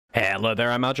Hello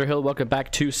there, I'm Hill. Welcome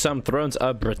back to some Thrones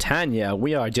of Britannia.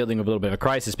 We are dealing with a little bit of a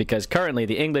crisis because currently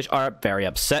the English are very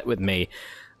upset with me.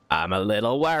 I'm a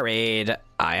little worried.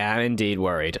 I am indeed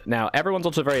worried. Now, everyone's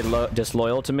also very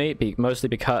disloyal to me, mostly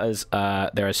because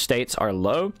their estates are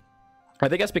low. I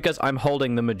think that's because I'm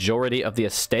holding the majority of the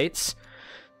estates.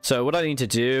 So what I need to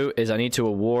do is I need to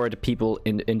award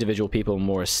individual people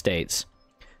more estates.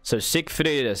 So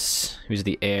Sigfridus, who's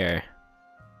the heir.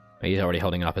 He's already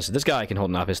holding office. This guy can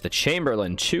hold an office. The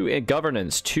Chamberlain, 2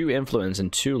 governance, 2 influence,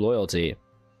 and 2 loyalty.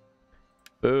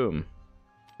 Boom.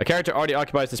 A character already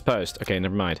occupies this post. Okay,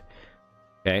 never mind.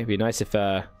 Okay, it'd be nice if,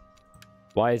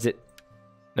 why is it...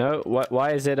 No,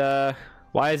 why is it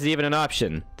even an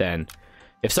option, then?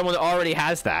 If someone already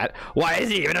has that, why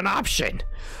is it even an option?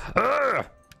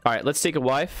 Alright, let's take a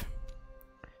wife.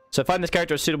 So find this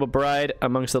character a suitable bride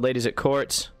amongst the ladies at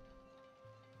court.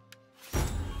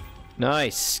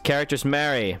 Nice. Characters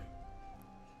marry.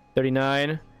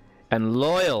 39. And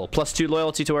loyal. +2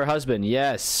 loyalty to her husband.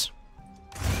 Yes.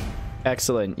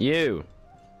 Excellent. You.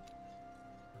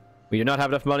 We do not have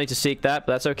enough money to seek that,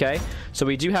 but that's okay. So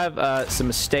we do have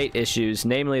some estate issues.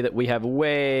 Namely that we have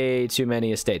way too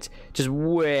many estates. Just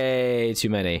way too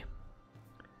many.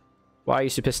 Why are you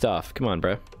so pissed off? Come on,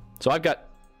 bro. So I've got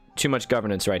too much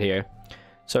governance right here.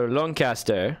 So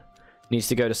Lancaster needs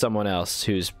to go to someone else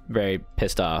who's very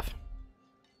pissed off.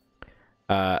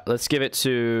 Let's give it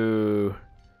to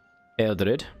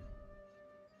Eldred.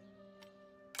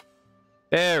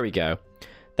 There we go.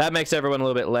 That makes everyone a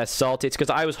little bit less salty. It's because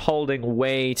I was holding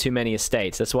way too many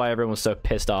estates. That's why everyone was so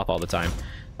pissed off all the time.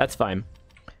 That's fine.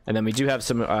 And then we do have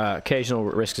some occasional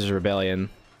risks of rebellion.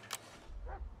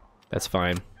 That's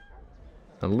fine.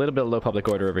 A little bit of low public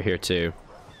order over here too.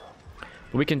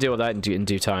 But we can deal with that in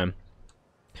due time.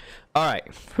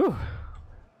 Alright. Whew.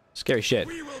 Scary shit.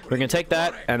 We're gonna take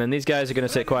that, and then these guys are gonna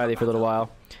sit quietly for a little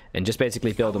while and just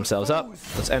basically build themselves up.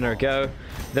 Let's enter our go.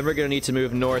 Then we're gonna need to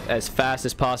move north as fast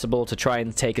as possible to try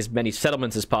and take as many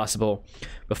settlements as possible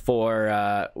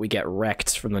before we get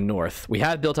wrecked from the north. We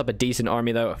have built up a decent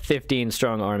army though, a 15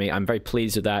 strong army. I'm very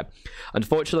pleased with that.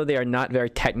 Unfortunately, they are not very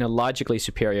technologically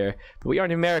superior, but we are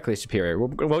numerically superior.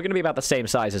 We're gonna be about the same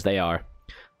size as they are.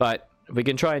 But if we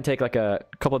can try and take like a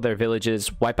couple of their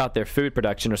villages, wipe out their food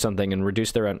production or something, and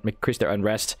increase their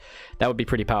unrest, that would be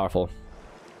pretty powerful.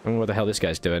 I don't know what the hell this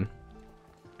guy's doing.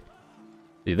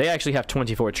 They actually have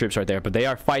 24 troops right there, but they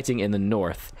are fighting in the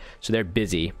north, so they're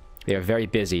busy. They are very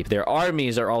busy. Their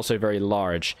armies are also very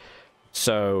large,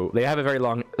 so they have a very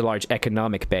large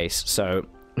economic base. So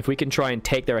if we can try and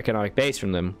take their economic base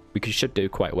from them, we should do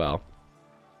quite well.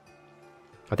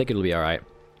 I think it'll be all right.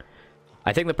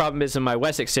 I think the problem is in my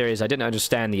Wessex series, I didn't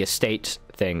understand the estate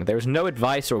thing. There was no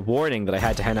advice or warning that I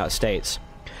had to hand out estates.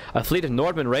 A fleet of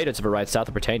Northymbre raiders have arrived south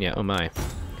of Britannia. Oh my.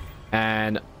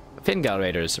 And Fingal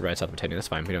raiders arrived south of Britannia. That's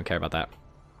fine. We don't care about that.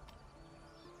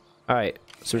 Alright.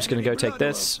 So we're just going to go take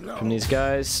this from these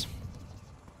guys.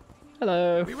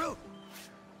 Hello.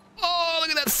 Oh,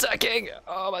 look at that sacking.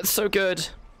 Oh, that's so good.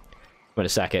 I'm going to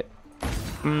sack it.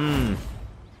 Now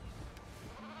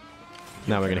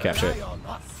we're going to capture it.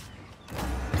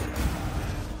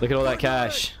 Look at all that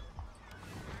cash.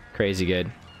 Crazy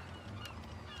good.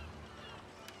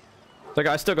 Look,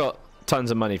 I still got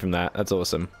tons of money from that. That's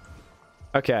awesome.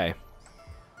 Okay.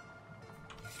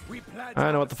 I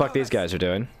don't know what the fuck these guys are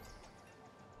doing.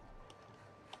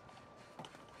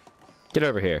 Get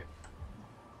over here.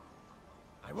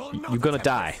 You're gonna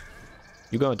die.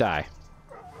 You're gonna die.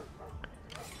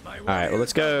 Alright, well,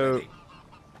 let's go.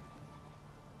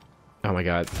 Oh my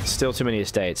god. Still too many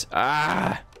estates.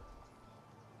 Ah!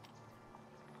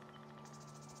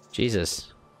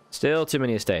 Jesus. Still too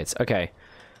many estates. Okay.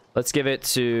 Let's give it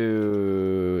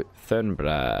to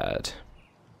Thunbrad.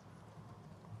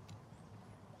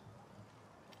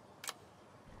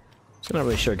 So I'm not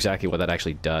really sure exactly what that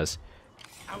actually does.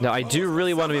 Now, I do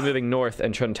really want to be moving north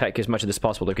and trying to take as much of this as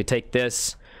possible. We could take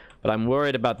this, but I'm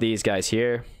worried about these guys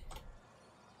here.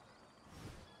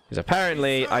 Because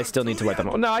apparently, I still need to wipe them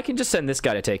out. No, I can just send this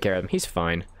guy to take care of him. He's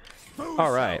fine.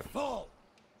 Alright.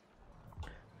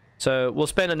 So, we'll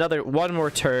spend one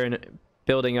more turn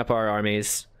building up our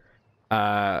armies.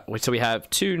 So we have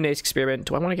 2 Nace Experiment.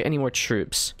 Do I want to get any more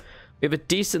troops? We have a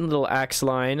decent little axe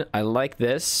line. I like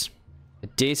this. A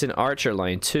decent archer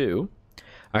line, too.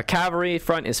 Our cavalry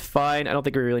front is fine. I don't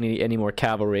think we really need any more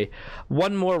cavalry.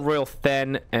 1 more Royal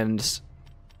Fen and...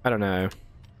 I don't know.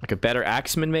 Like a better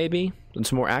axeman, maybe? And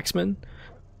some more axemen?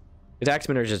 Because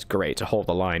axemen are just great to hold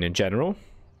the line in general.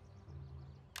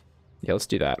 Yeah, let's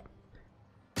do that.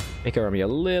 Make our army a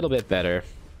little bit better.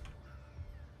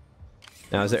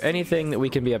 Now, is there anything that we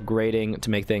can be upgrading to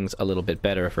make things a little bit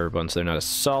better for everyone so they're not as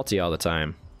salty all the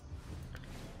time?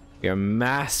 We are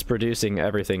mass producing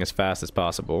everything as fast as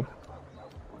possible.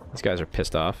 These guys are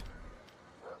pissed off.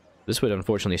 This would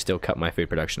unfortunately still cut my food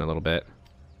production a little bit.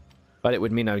 But it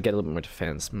would mean I would get a little bit more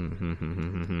defense.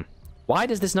 Why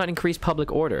does this not increase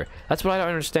public order? That's what I don't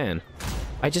understand.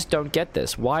 I just don't get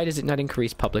this. Why does it not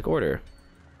increase public order?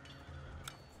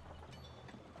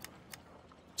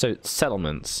 So,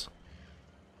 settlements.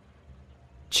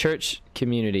 Church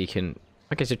community can...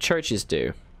 Okay, so churches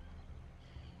do.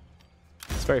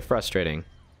 It's very frustrating.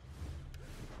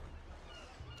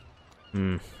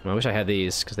 I wish I had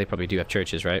these, because they probably do have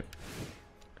churches, right?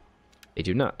 They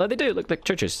do not. Oh, they do look like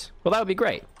churches. Well, that would be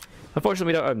great.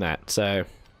 Unfortunately, we don't own that, so...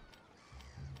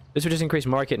 This would just increase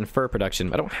market and fur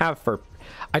production. I don't have fur...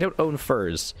 I don't own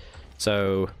furs,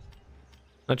 so...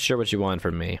 Not sure what you want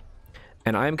from me.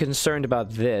 And I'm concerned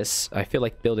about this. I feel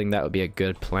like building that would be a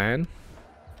good plan.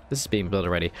 This is being built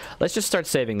already. Let's just start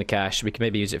saving the cash. We can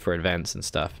maybe use it for events and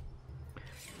stuff.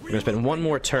 We're gonna spend one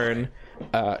more turn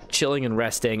chilling and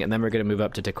resting, and then we're gonna move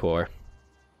up to decor.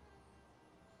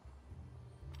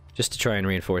 Just to try and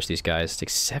reinforce these guys. It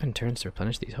takes 7 turns to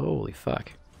replenish these. Holy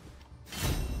fuck.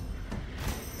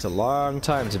 It's a long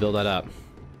time to build that up.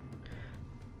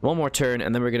 One more turn,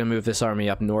 and then we're gonna move this army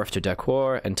up north to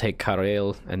Decor and take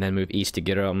Karel, and then move east to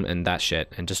Giram and that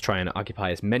shit, and just try and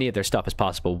occupy as many of their stuff as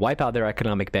possible, wipe out their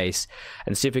economic base,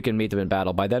 and see if we can meet them in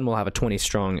battle. By then we'll have a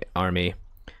 20-strong army,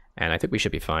 and I think we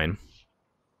should be fine.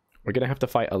 We're gonna have to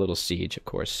fight a little siege, of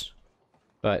course,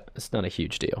 but it's not a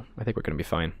huge deal. I think we're gonna be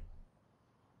fine.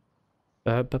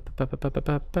 Hey,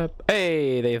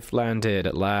 they've landed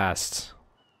at last.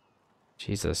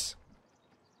 Jesus.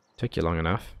 Took you long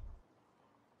enough.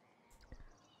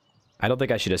 I don't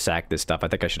think I should have sacked this stuff. I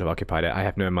think I should have occupied it. I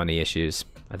have no money issues.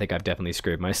 I think I've definitely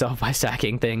screwed myself by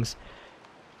sacking things.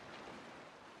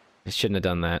 I shouldn't have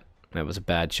done that. That was a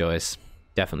bad choice.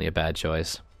 Definitely a bad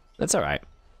choice. That's alright.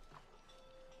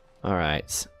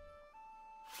 Alright.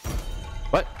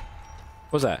 What?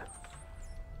 What was that?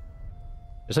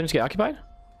 Did something just get occupied?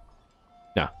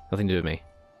 No, nothing to do with me.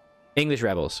 English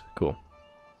rebels. Cool.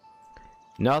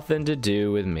 Nothing to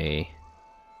do with me.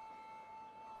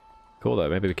 Cool though,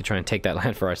 maybe we could try and take that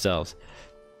land for ourselves.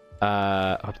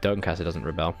 Hope Doncaster doesn't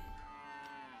rebel.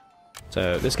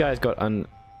 So this guy's got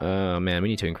oh man, we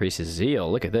need to increase his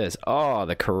zeal. Look at this. Oh,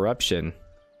 the corruption.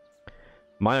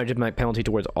 Minor diplomatic penalty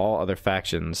towards all other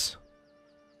factions.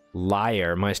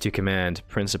 Liar, -2 command,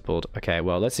 principled. Okay,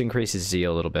 well let's increase his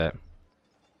zeal a little bit.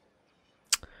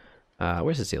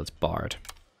 Where's his zeal? It's barred.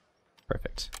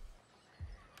 Perfect.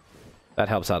 That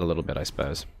helps out a little bit, I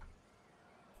suppose.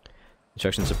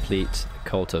 Instructions complete.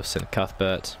 Cult of St.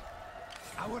 Cuthbert.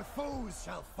 Our foes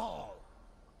shall fall.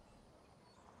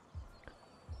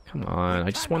 Come on,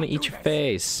 I just want to eat your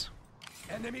face.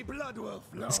 Enemy blood will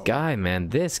flow. This guy, man,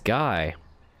 this guy.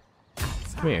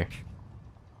 Come here.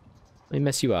 Let me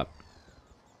mess you up.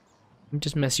 Let me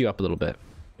just mess you up a little bit.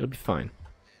 It'll be fine.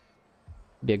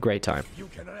 It'll be a great time. You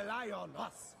can rely on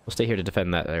us. We'll stay here to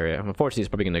defend that area. Unfortunately, he's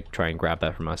probably going to try and grab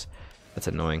that from us. That's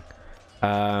annoying.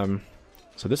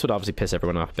 So this would obviously piss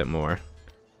everyone off a bit more.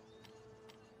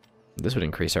 This would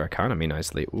increase our economy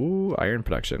nicely. Ooh, iron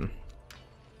production.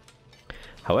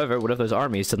 However, what if those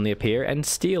armies suddenly appear and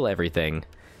steal everything?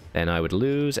 Then I would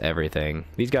lose everything.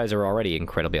 These guys are already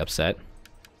incredibly upset.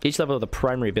 Each level of the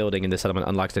primary building in this settlement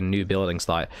unlocks a new building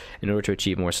slot. In order to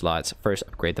achieve more slots, first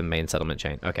upgrade the main settlement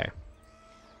chain. Okay.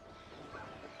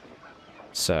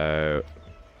 So...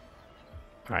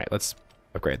 Alright, let's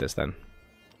upgrade this then.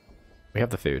 We have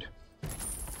the food.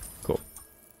 Cool.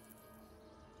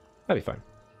 That'd be fine.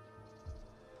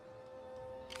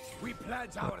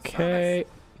 Okay,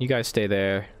 you guys stay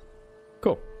there.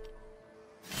 Cool.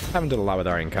 Haven't done a lot with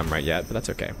our income right yet, but that's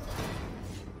okay.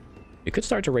 We could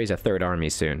start to raise a 3rd army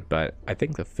soon, but I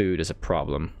think the food is a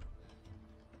problem.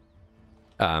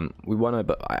 We want to,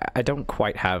 but I don't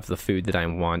quite have the food that I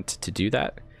want to do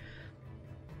that.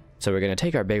 So we're going to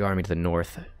take our big army to the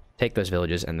north, take those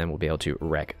villages, and then we'll be able to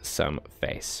wreck some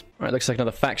face. Alright, looks like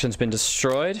another faction's been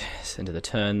destroyed. It's into the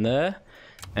turn there.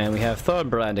 And we have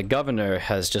Northymbre, and the governor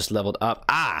has just leveled up.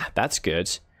 Ah, that's good.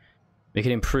 We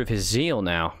can improve his zeal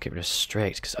now. Get rid of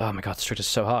strict, because oh my god, strict is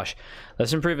so harsh.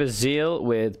 Let's improve his zeal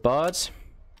with bards.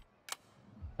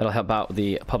 That'll help out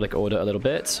the public order a little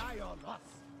bit.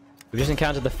 We've just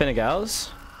encountered the Finnegals.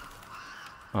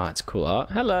 Oh, that's cool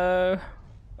art. Hello.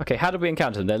 Okay, how did we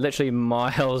encounter them? They're literally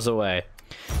miles away.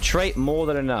 Trait more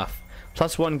than enough.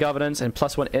 +1 governance and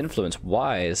 +1 influence.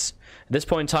 Wise. At this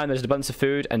point in time, there's an abundance of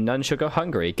food and none shall go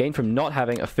hungry. Gained from not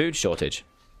having a food shortage.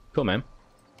 Cool, man.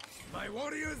 My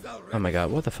warriors are ready. Oh my god,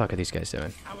 what the fuck are these guys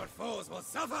doing? Our foes will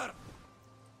suffer.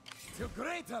 To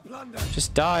greater plunder.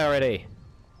 Just die already.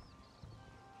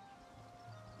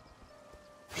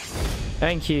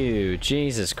 Thank you.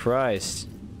 Jesus Christ.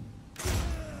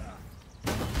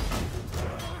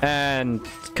 And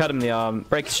cut him in the arm,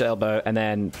 break his elbow, and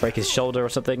then break his shoulder or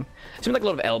something. It seems like a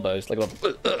lot of elbows, like a lot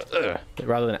of,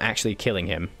 rather than actually killing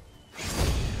him.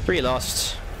 3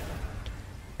 lost.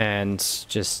 And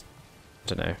just, I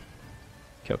don't know,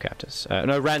 kill captives.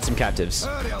 No, ransom captives.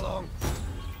 Hurry along.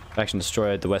 Faction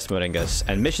destroyed the West Moringas.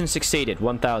 And mission succeeded,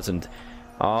 1,000.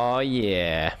 Oh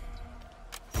yeah.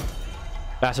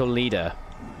 Battle leader.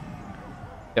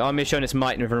 The army has shown its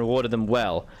might and have rewarded them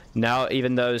well. Now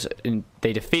even those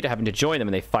they defeat are having to join them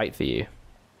and they fight for you.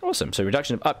 Awesome. So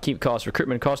reduction of upkeep cost,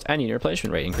 recruitment cost, and unit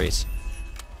replenishment rate increase.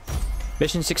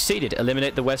 Mission succeeded.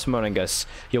 Eliminate the West Moringas.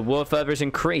 Your war fervor is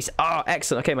increased. Ah,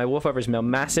 excellent. Okay, my war fervor is now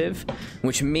massive,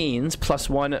 which means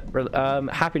 +1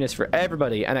 happiness for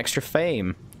everybody and extra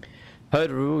fame.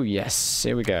 Ooh, yes.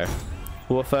 Here we go.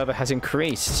 War fervor has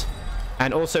increased.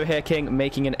 And also here, King,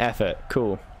 making an effort.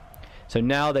 Cool. So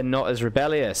now they're not as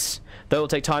rebellious. Though it will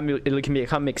take time, it can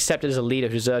become accepted as a leader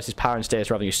who deserves his power and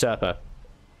status rather than usurper.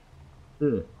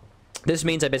 This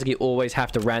means I basically always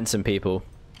have to ransom people.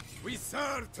 We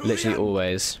serve to Literally the end.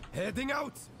 always. Heading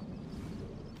out.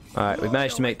 Alright, we've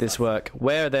managed to make this work.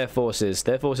 Where are their forces?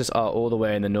 Their forces are all the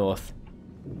way in the north.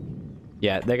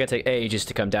 Yeah, they're going to take ages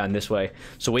to come down this way.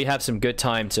 So we have some good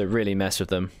time to really mess with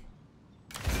them.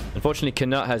 Unfortunately,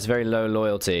 Canut has very low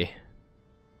loyalty.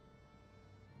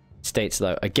 Estates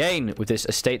low. Again, with this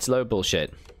estates low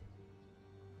bullshit.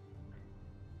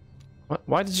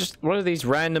 What are these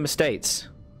random estates?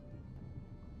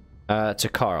 To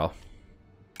Carl.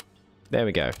 There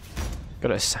we go.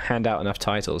 Gotta hand out enough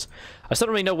titles. I still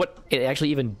don't really know what it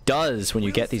actually even does when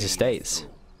you get these estates.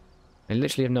 I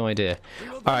literally have no idea.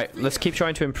 Alright, let's keep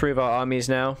trying to improve our armies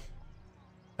now.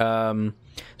 So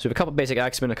we have a couple basic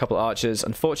axemen, a couple archers.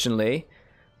 Unfortunately,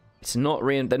 it's not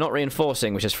they're not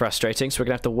reinforcing, which is frustrating, so we're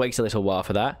gonna have to wait a little while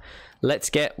for that. Let's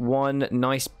get one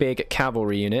nice big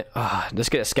cavalry unit. Let's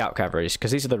get a scout cavalry,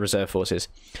 because these are the reserve forces.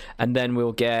 And then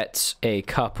we'll get a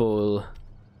couple...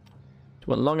 Do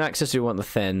we want long axes or do we want the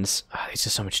thins? These are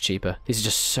so much cheaper. These are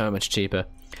just so much cheaper.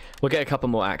 We'll get a couple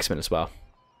more axemen as well.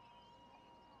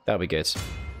 That'll be good.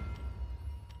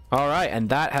 Alright, and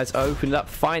that has opened up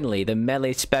finally the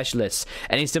melee specialists.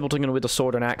 Any simpleton with a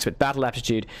sword or an axe with battle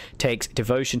aptitude takes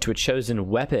devotion to a chosen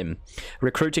weapon.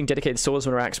 Recruiting dedicated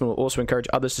swordsmen or axemen will also encourage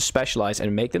others to specialize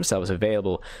and make themselves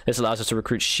available. This allows us to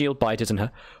recruit shield biters and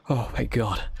oh my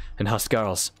god, and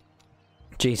huskarls.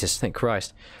 Jesus, thank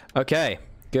Christ. Okay,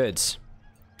 good.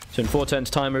 So in 4 turns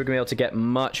time, we're going to be able to get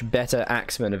much better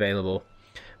axemen available.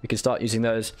 We can start using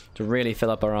those to really fill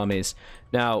up our armies.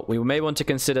 Now, we may want to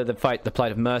consider the plight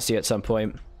of Mercia at some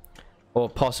point. Or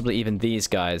possibly even these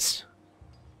guys.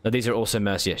 No, these are also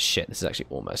Mercia. Shit, this is actually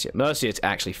all Mercia. Mercia is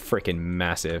actually freaking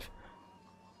massive.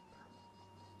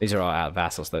 These are our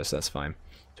vassals though, so that's fine.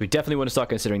 So we definitely want to start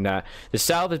considering that. The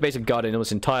south is basically guarded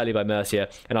almost entirely by Mercia,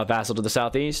 and our vassal to the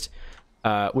southeast.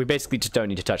 We basically just don't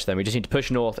need to touch them. We just need to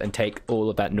push north and take all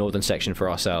of that northern section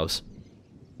for ourselves.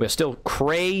 We're still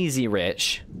crazy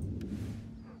rich.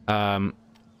 So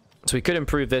we could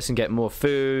improve this and get more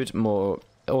food, more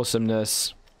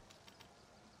awesomeness.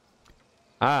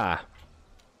 So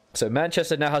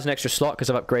Manchester now has an extra slot because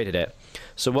I've upgraded it.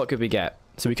 So what could we get?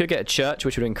 So we could get a church,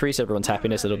 which would increase everyone's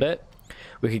happiness a little bit.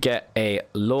 We could get a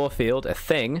law field, a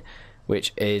thing,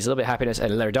 which is a little bit of happiness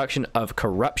and a reduction of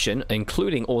corruption,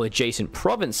 including all adjacent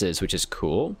provinces, which is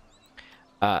cool.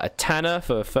 A tanner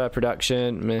for fur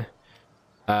production. Meh.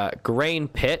 Grain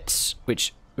pits,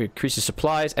 which increases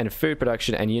supplies and food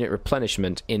production and unit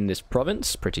replenishment in this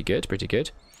province. Pretty good, pretty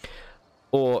good.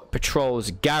 Or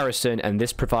patrols garrison, and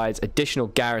this provides additional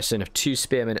garrison of 2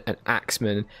 spearmen, an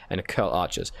axeman, and a curl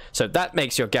archers. So that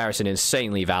makes your garrison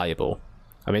insanely valuable.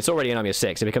 I mean, it's already an army of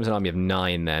 6. It becomes an army of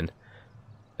 9 then.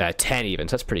 10 even,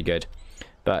 so that's pretty good.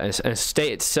 But an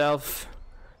estate itself,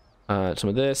 some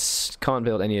of this. Can't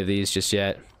build any of these just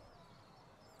yet.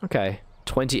 Okay.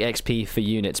 20 XP for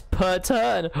units per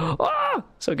turn. Ah,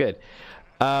 so good.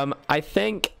 I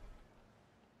think...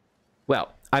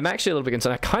 Well, I'm actually a little bit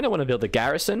concerned. I kind of want to build the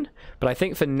garrison, but I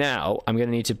think for now, I'm going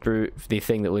to need to brew the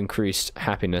thing that will increase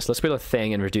happiness. Let's build a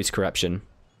thing and reduce corruption.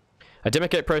 A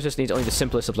democratic process needs only the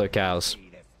simplest of locales.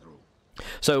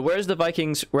 So wherever the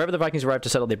Vikings arrived to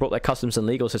settle, they brought their customs and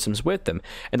legal systems with them.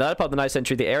 In the latter part of the 9th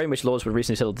century, the area in which laws were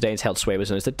recently settled the Danes held sway was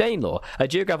known as the Danelaw, a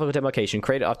geographical demarcation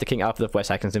created after King Alfred of West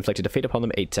Saxons inflicted defeat upon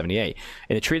them in 878,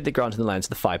 in a treaty that granted the lands of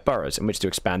the 5 boroughs, in which to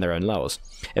expand their own laws.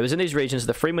 It was in these regions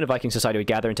that the freemen of Viking society would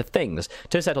gather into things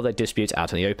to settle their disputes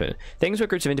out in the open. Things were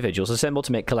groups of individuals assembled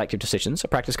to make collective decisions, a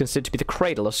practice considered to be the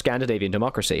cradle of Scandinavian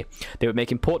democracy. They would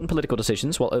make important political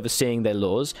decisions while overseeing their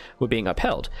laws were being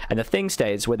upheld, and the thing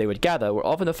states where they would gather were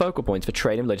often the focal points for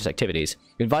trade and religious activities.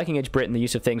 In Viking Age Britain, the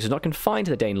use of things was not confined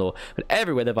to the Danelaw, but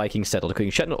everywhere the Vikings settled,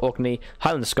 including Shetland, Orkney,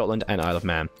 Highland of Scotland, and Isle of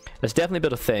Man. Let's definitely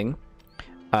build a thing,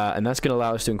 and that's going to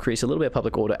allow us to increase a little bit of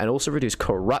public order and also reduce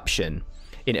corruption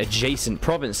in adjacent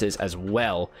provinces as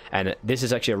well. And this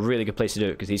is actually a really good place to do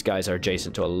it because these guys are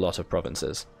adjacent to a lot of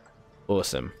provinces.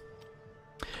 Awesome.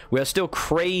 We are still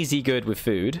crazy good with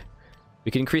food.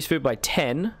 We can increase food by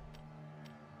 10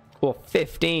 or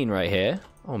 15 right here.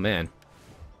 Oh man.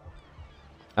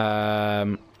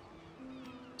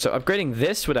 So upgrading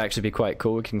this would actually be quite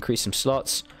cool. We can increase some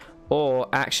slots. Or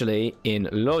actually, in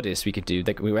Lodis, we could do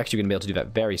that. We're actually going to be able to do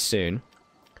that very soon.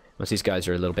 Once these guys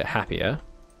are a little bit happier.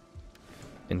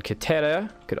 And Katera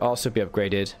could also be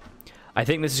upgraded. I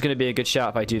think this is going to be a good shout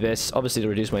if I do this. Obviously to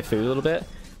reduce my food a little bit.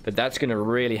 But that's going to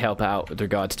really help out with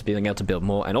regards to being able to build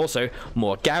more. And also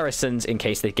more garrisons in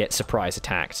case they get surprise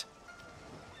attacked.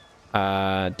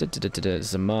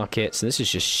 There's a market. So this is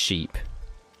just sheep.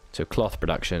 So cloth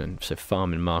production and so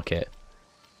farm and market.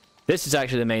 This is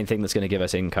actually the main thing that's going to give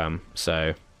us income.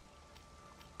 So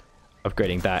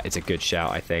upgrading that is a good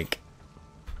shout, I think.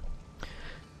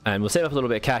 And we'll save up a little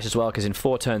bit of cash as well, because in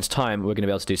 4 turns time we're going to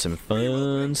be able to do some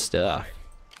fun stuff.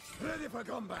 Ready for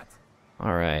combat.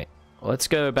 All right, well, let's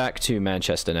go back to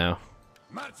Manchester now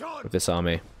with this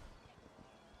army.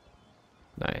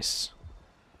 Nice.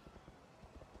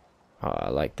 Oh, I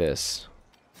like this.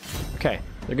 Okay,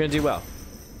 they're going to do well.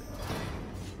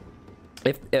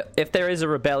 If there is a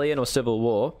rebellion or civil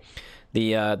war,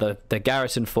 the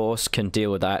garrison force can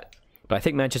deal with that. But I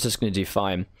think Manchester's going to do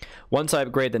fine. Once I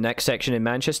upgrade the next section in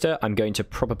Manchester, I'm going to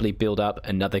probably build up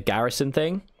another garrison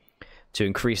thing to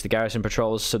increase the garrison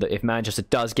patrols so that if Manchester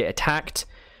does get attacked,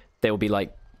 there will be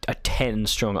like a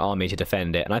 10-strong army to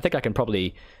defend it. And I think I can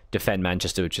probably defend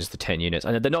Manchester with just the 10 units.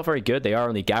 And they're not very good. They are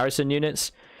only garrison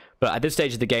units. But at this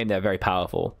stage of the game, they're very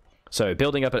powerful. So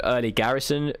building up an early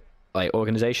garrison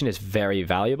organization is very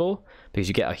valuable because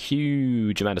you get a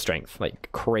huge amount of strength,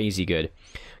 like crazy good,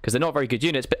 because they're not very good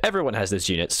units, but everyone has those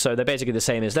units, so they're basically the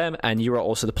same as them, and you are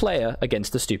also the player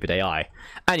against the stupid AI.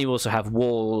 And you also have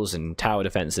walls and tower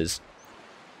defenses.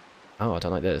 Oh, I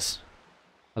don't like this.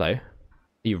 Hello? Are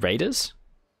you raiders?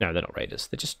 No, they're not raiders.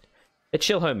 They're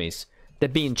chill homies. They're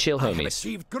being chill homies. I have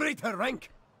achieved greater rank.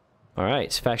 All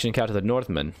right, faction encounter the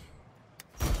Northymbre.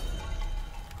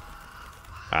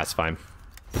 That's fine.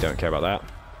 We don't care about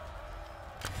that.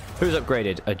 Who's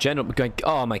upgraded? A general going.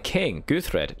 Oh, my king,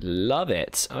 Guthred. Love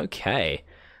it. Okay.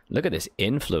 Look at this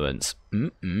influence.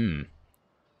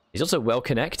 He's also well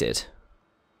connected.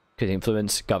 Could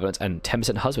influence, governance, and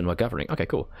 10% husband while governing. Okay,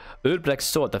 cool. Lothbrok's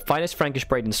sword, the finest Frankish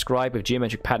braid inscribed with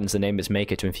geometric patterns, the name of its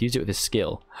maker to infuse it with his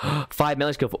skill. 5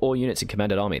 melee skill for all units in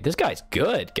commanded army. This guy's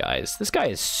good, guys. This guy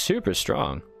is super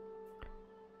strong.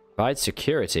 Provide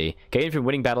security. Gain from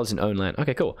winning battles in own land.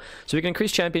 Okay, cool. So we can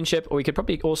increase championship, or we could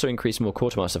probably also increase more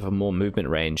quartermaster for more movement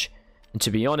range. And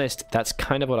to be honest, that's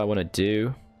kind of what I want to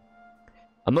do.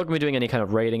 I'm not going to be doing any kind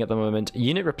of raiding at the moment.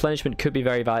 Unit replenishment could be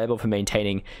very valuable for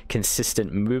maintaining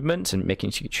consistent movement and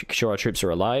making sure our troops are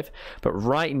alive. But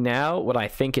right now, what I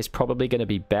think is probably going to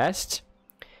be best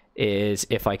is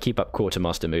if I keep up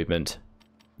quartermaster movement.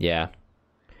 Yeah.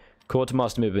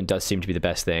 Quartermaster movement does seem to be the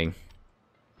best thing.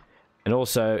 And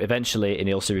also, eventually,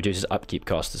 it also reduces upkeep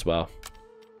cost as well.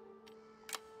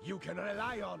 You can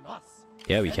rely on us.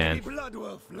 Yeah, we can. Blood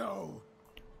will flow.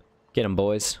 Get them,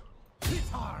 boys. Hit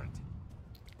hard.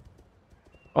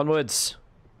 Onwards.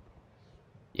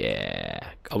 Yeah.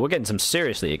 Oh, we're getting some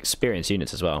seriously experienced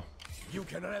units as well. You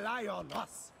can rely on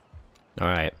us.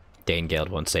 Alright. Danegeld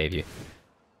won't save you.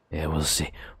 Yeah, we'll see.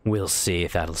 We'll see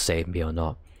if that'll save me or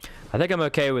not. I think I'm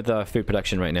okay with food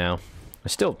production right now. We're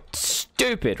still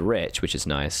stupid rich, which is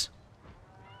nice.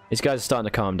 These guys are starting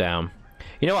to calm down.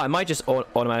 You know what? I might just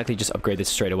automatically just upgrade this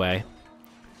straight away.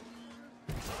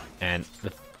 And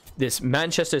this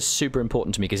Manchester is super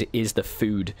important to me because it is the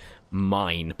food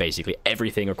mine, basically.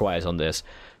 Everything requires on this.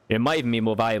 It might even be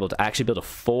more valuable to actually build a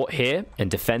fort here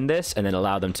and defend this and then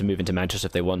allow them to move into Manchester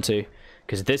if they want to.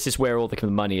 Because this is where all the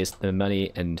money is. The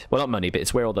money and... Well, not money, but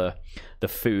it's where all the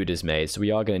food is made. So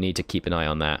we are going to need to keep an eye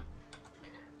on that.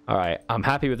 Alright, I'm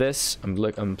happy with this.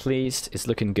 I'm pleased. It's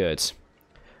looking good.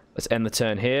 Let's end the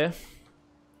turn here.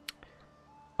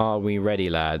 Are we ready,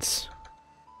 lads?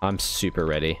 I'm super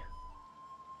ready.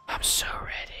 I'm so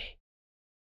ready.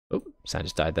 Oh, Sam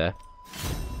just died there.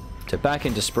 So back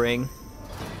into spring.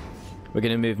 We're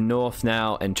going to move north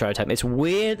now and try to attack. It's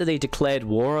weird that they declared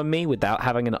war on me without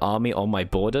having an army on my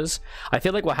borders. I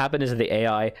feel like what happened is that the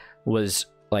AI was,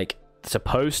 like,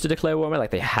 supposed to declare war on me,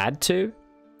 like they had to,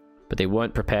 but they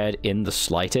weren't prepared in the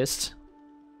slightest.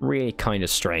 Really kind of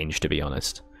strange, to be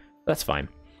honest. That's fine.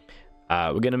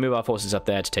 We're going to move our forces up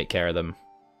there to take care of them.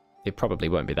 It probably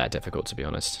won't be that difficult, to be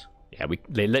honest. Yeah,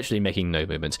 they're literally making no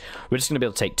movements. We're just going to be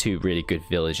able to take 2 really good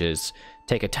villages,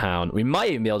 take a town. We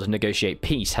might even be able to negotiate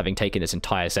peace, having taken this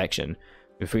entire section.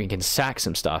 If we can sack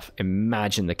some stuff,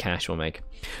 imagine the cash we'll make.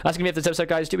 That's going to be it for this episode,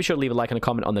 guys. Do be sure to leave a like and a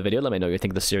comment on the video. Let me know what you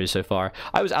think of the series so far.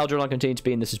 I was Algernon, continue to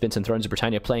be, and this has been some Thrones of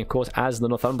Britannia, playing, of course, as the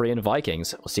Northumbrian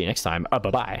Vikings. We'll see you next time.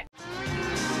 Bye-bye.